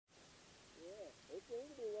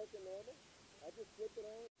I just flipped it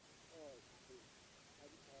on. Oh, shoot.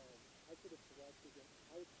 I should have selected it.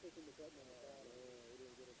 I was clicking the button on the bottom. I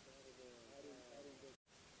didn't get it started on. I didn't get it.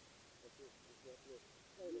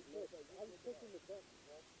 I was clicking the button.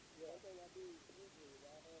 Yeah. One thing I do usually is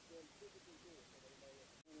I have them physically do it so they know it.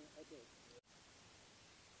 Okay.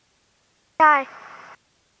 Hi.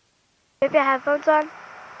 You have your headphones on?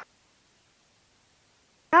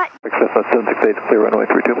 Not. Success on 768, clear runway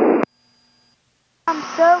 32. I'm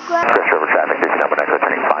so glad. Pressure over traffic, 67, echo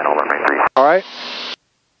turning final, runway 3. Alright.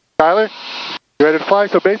 Tyler, you ready to fly?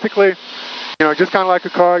 So basically, you know, just kind of like a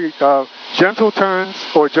car, gentle turns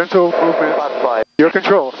or gentle movements. Your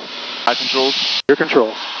controls. My controls. Your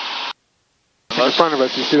controls. In front of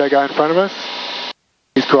us, you see that guy in front of us?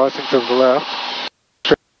 He's crossing to the left.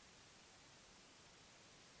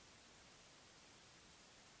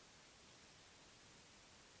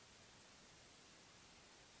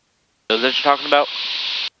 Is that what you're talking about?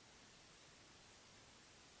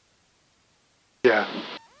 Yeah.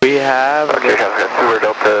 We have... Okay, Sewer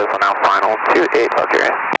Delta, now final, 28, okay.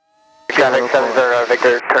 Traffic 70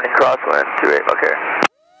 Victor, turning crosswind, 28, okay.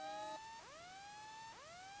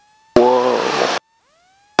 Whoa.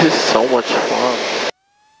 This is so much fun.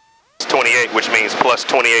 It's 28, which means plus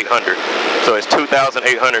 2,800. So it's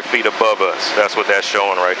 2,800 feet above us. That's what that's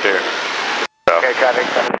showing right there. So. Okay, traffic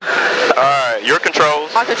 7. Alright, your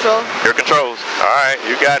controls. My control. Your controls. Alright,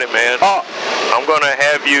 you got it, man. Oh. I'm going to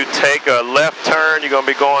have you take a left turn. You're going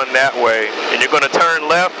to be going that way. And you're going to turn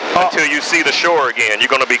left until you see the shore again. You're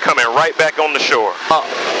going to be coming right back on the shore.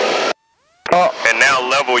 And now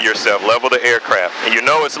level yourself. Level the aircraft. And you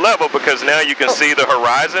know it's level because now you can see the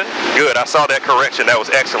horizon. Good. I saw that correction. That was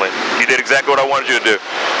excellent. You did exactly what I wanted you to do.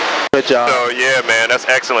 Good job. So, yeah, man, that's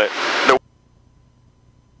excellent.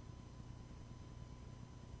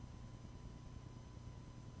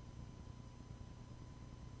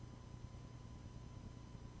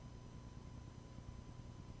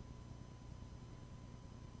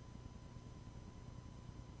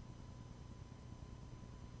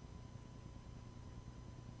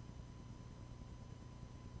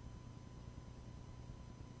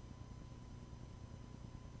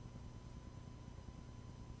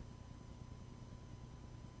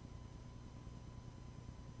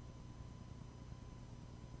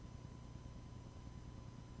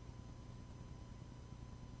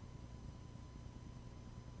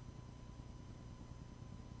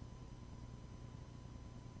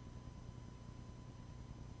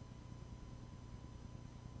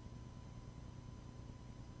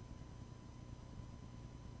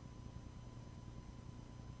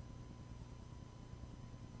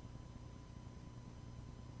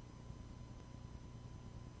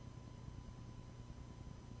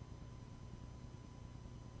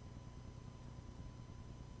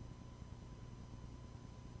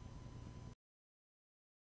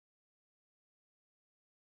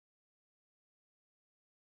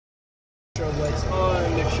 Lights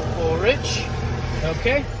on, mixture full rich.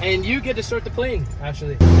 Okay, and you get to start the plane,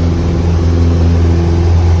 actually.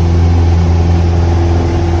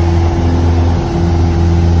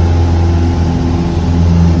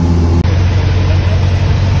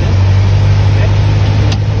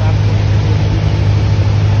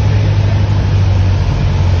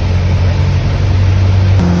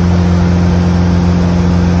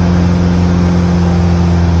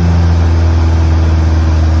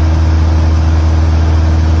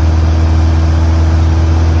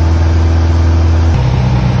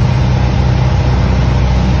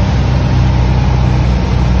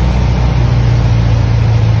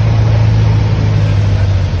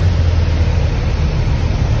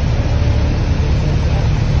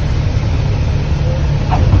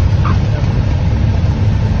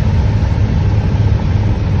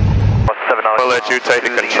 You take the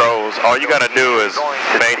controls. All you gotta do is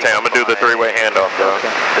maintain. I'm gonna do the three-way handoff, though.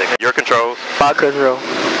 Okay. Your controls. My control.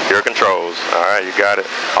 Your controls. All right, you got it.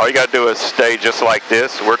 All you gotta do is stay just like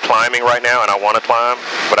this. We're climbing right now, and I want to climb,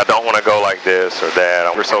 but I don't want to go like this or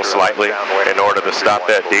that. We're so slightly. In order to stop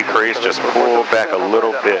that decrease, just pull back a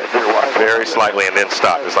little bit, very slightly, and then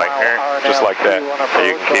stop. It's like just like that. And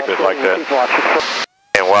you can keep it like that.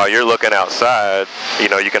 And while you're looking outside, you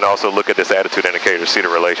know, you can also look at this attitude indicator, see the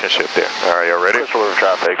relationship there. All right, y'all ready? Crystal River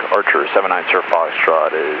traffic, Archer 79 Sir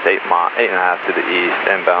Foxtrot is 8.5 to the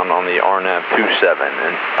east, inbound on the RNAV 27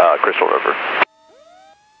 in Crystal River.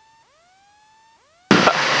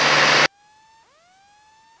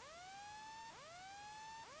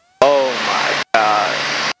 Oh my God.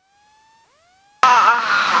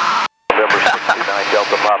 November 69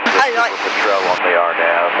 Delta Pop, patrol on the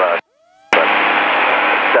RNAV.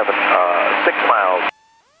 6 miles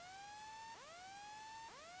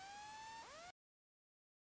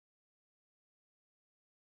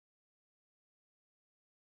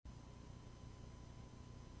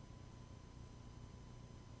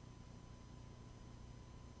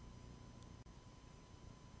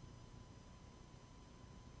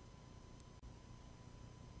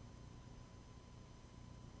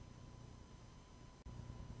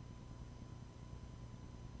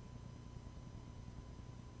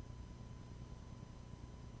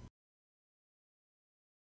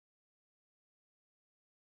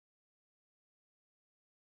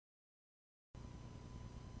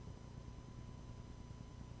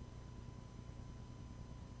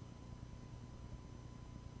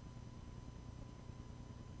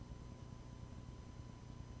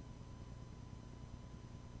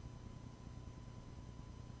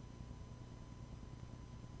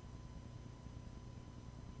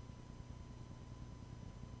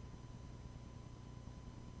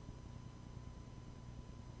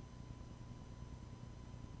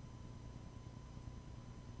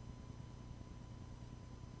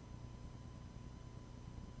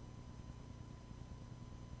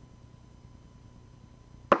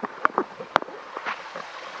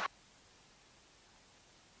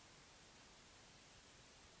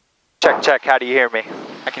Check, check. How do you hear me?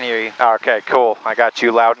 I can hear you. Okay, cool. I got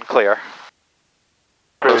you loud and clear.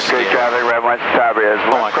 Street traffic, red one, Sabria is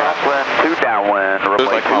one crosswind, 2 downwind,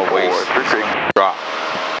 runway 24, Drop.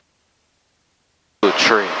 The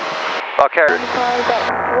tree. Okay.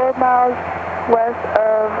 4 miles west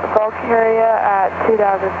of Bulgaria at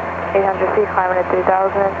 2,800 feet, climbing at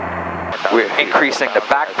 3,000. We're increasing the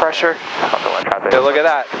back pressure. Hey, look at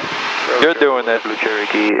that. You're doing it.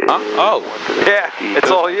 Huh? Oh. Yeah,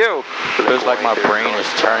 it's all you. Feels like my brain is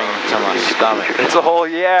turning into my stomach. It's a whole,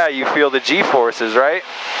 yeah, you feel the G-forces, right?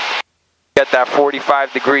 Get that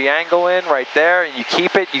 45-degree angle in right there, and you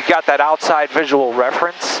keep it. You got that outside visual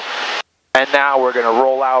reference. And now we're going to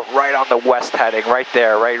roll out right on the west heading, right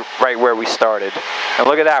there, right where we started. And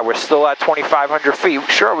look at that, we're still at 2,500 feet.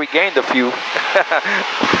 Sure, we gained a few.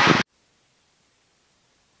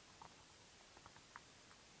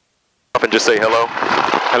 Up and just say hello.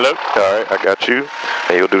 Hello. All right, I got you.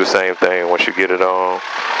 And you'll do the same thing once you get it on.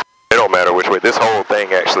 It don't matter which way. This whole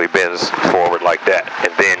thing actually bends forward like that,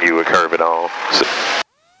 and then you would curve it on. So,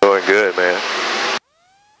 doing good, man.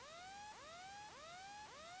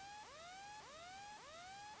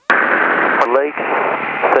 Lake,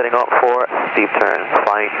 setting up for steep turn,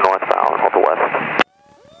 flying northbound, hold the west.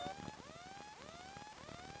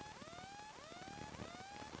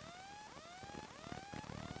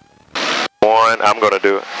 One, I'm gonna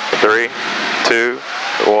do it. 3, 2,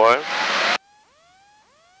 1.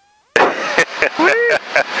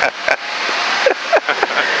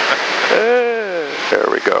 There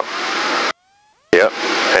we go. Yep.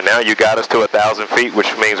 And now you got us to 1,000 feet,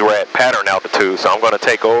 which means we're at pattern altitude. So I'm going to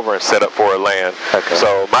take over and set up for a land. Okay.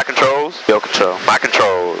 So my controls. Yo control. My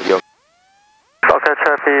controls. Yo. Okay,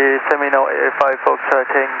 traffic, let me know if Foxtrot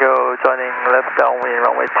Tango joining left downwind,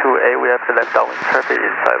 runway 28. We have the left downwind traffic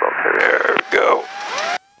inside located. There we go.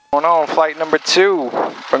 Going on, flight number 2.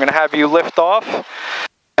 We're going to have you lift off.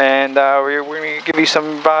 And we're going to give you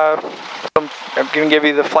I'm going to give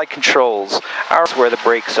you the flight controls. Ours where the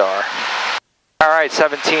brakes are. All right,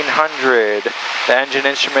 1700. The engine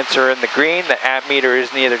instruments are in the green. The amp meter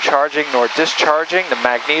is neither charging nor discharging. The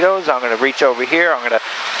magnetos, I'm going to reach over here. I'm going to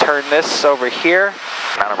turn this over here.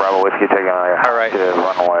 Mountain Bravo Whiskey taking on All right.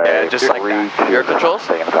 runway. Yeah, just like that. Your controls?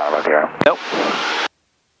 Taking the time up here. Nope.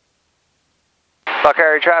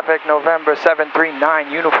 Bulgaria traffic, November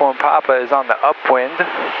 739, Uniform Papa is on the upwind.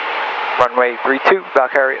 Runway 32,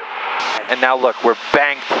 Bulgaria. And now look, we're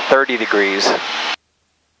banked 30 degrees.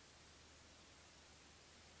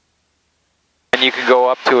 And you can go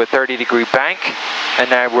up to a 30-degree bank,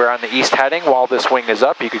 and then we're on the east heading. While this wing is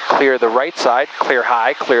up, you could clear the right side, clear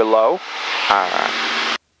high, clear low.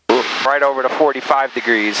 Right over to 45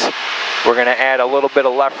 degrees. We're going to add a little bit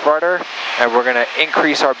of left rudder, and we're going to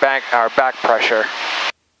increase our back pressure.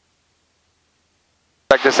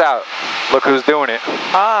 Check this out. Look who's doing it. Do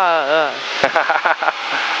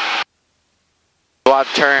I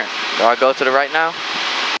turn? Do I go to the right now?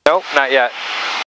 Nope, not yet.